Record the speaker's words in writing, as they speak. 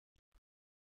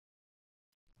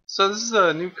So this is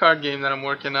a new card game that I'm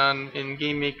working on in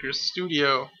Game Maker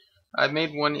Studio. I've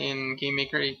made one in Game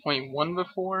Maker 8.1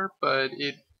 before, but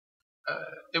it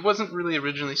wasn't really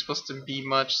originally supposed to be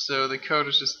much, so the code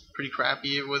was just pretty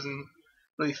crappy. It wasn't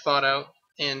really thought out.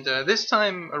 And this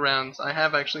time around, I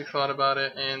have actually thought about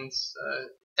it, and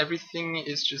everything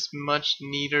is just much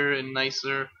neater and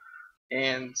nicer.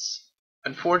 And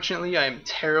unfortunately, I am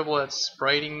terrible at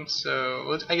spriting, so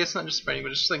well, I guess not just spriting, but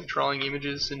just like drawing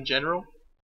images in general.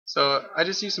 So I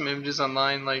just used some images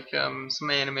online, like some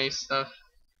anime stuff,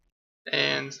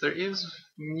 and there is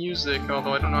music,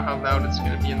 although I don't know how loud it's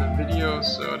going to be in the video,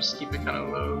 so I'll just keep it kind of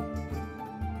low.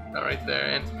 Right there.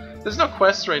 And there's no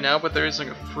quests right now, but there is like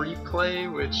a free play,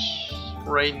 which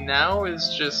right now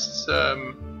is just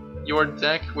your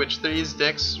deck, which there is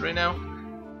decks right now,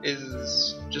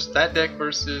 is just that deck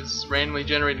versus randomly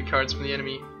generated cards from the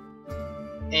enemy.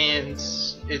 And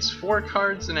it's 4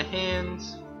 cards in a hand.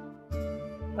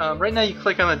 Right now you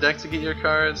click on the deck to get your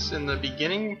cards in the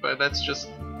beginning, but that's just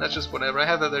whatever. I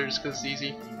have that there just because it's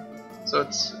easy. So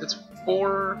it's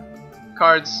 4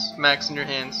 cards max in your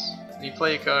hands. You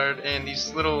play a card, and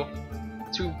these little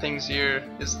tube things here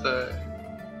is the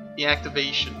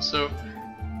activation. So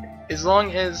as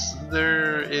long as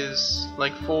there is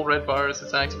like full red bars,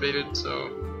 it's activated.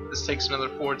 So this takes another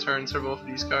 4 turns for both of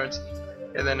these cards.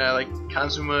 And then like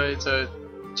Kazuma, it's a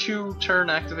 2-turn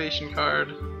activation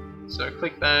card. So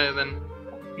click that, and then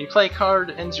when you play a card,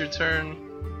 it ends your turn,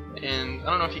 and I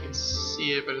don't know if you can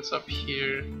see it, but it's up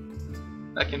here.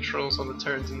 That controls all the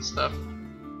turns and stuff.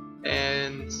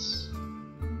 And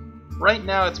right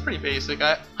now it's pretty basic.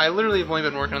 I literally have only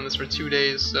been working on this for 2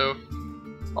 days, so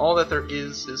all that there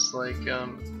is like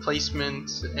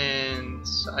placement, and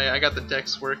I got the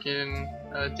decks working,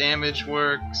 damage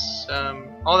works,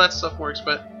 all that stuff works,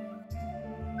 but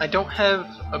I don't have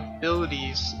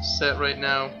abilities set right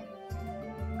now.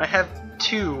 I have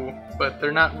 2, but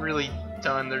they're not really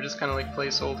done. They're just kind of like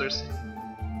placeholders.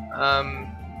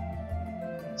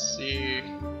 Let's see.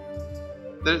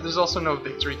 There's also no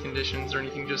victory conditions or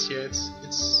anything just yet.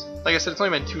 It's like I said, it's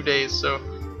only been 2 days, so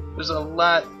there's a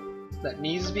lot that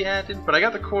needs to be added. But I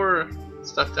got the core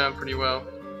stuff down pretty well,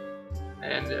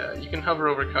 and you can hover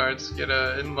over cards, get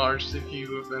a enlarged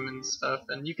view of them and stuff,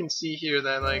 and you can see here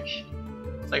that like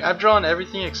I've drawn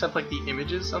everything except like the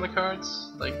images on the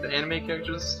cards, like the anime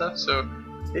characters and stuff, so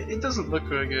it doesn't look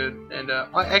very good. And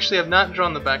I actually have not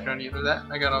drawn the background either. That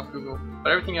I got off Google, but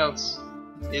everything else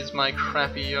is my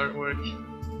crappy artwork.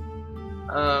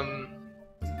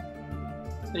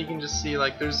 You can just see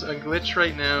like there's a glitch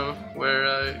right now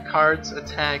where cards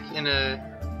attack in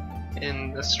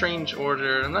a strange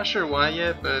order. I'm not sure why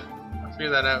yet, but I'll figure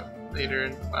that out later.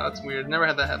 And wow, that's weird. Never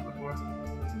had that happen before.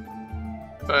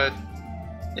 But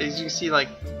as you can see, like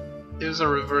it was a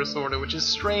reverse order, which is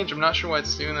strange. I'm not sure why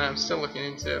it's doing that. I'm still looking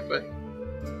into it, but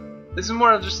this is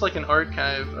more of just like an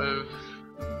archive of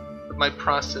my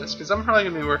process, because I'm probably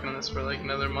gonna be working on this for like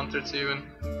another month or 2, and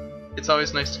it's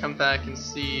always nice to come back and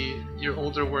see your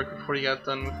older work before you got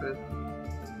done with it.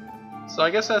 So I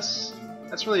guess that's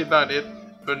really about it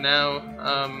for now.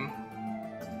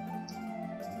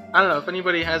 I don't know if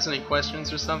anybody has any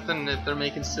questions or something. If they're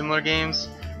making similar games,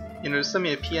 you know, send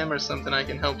me a PM or something. I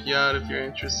can help you out if you're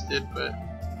interested. But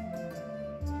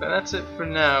that's it for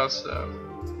now. So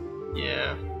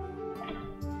yeah,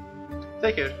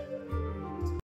 take care.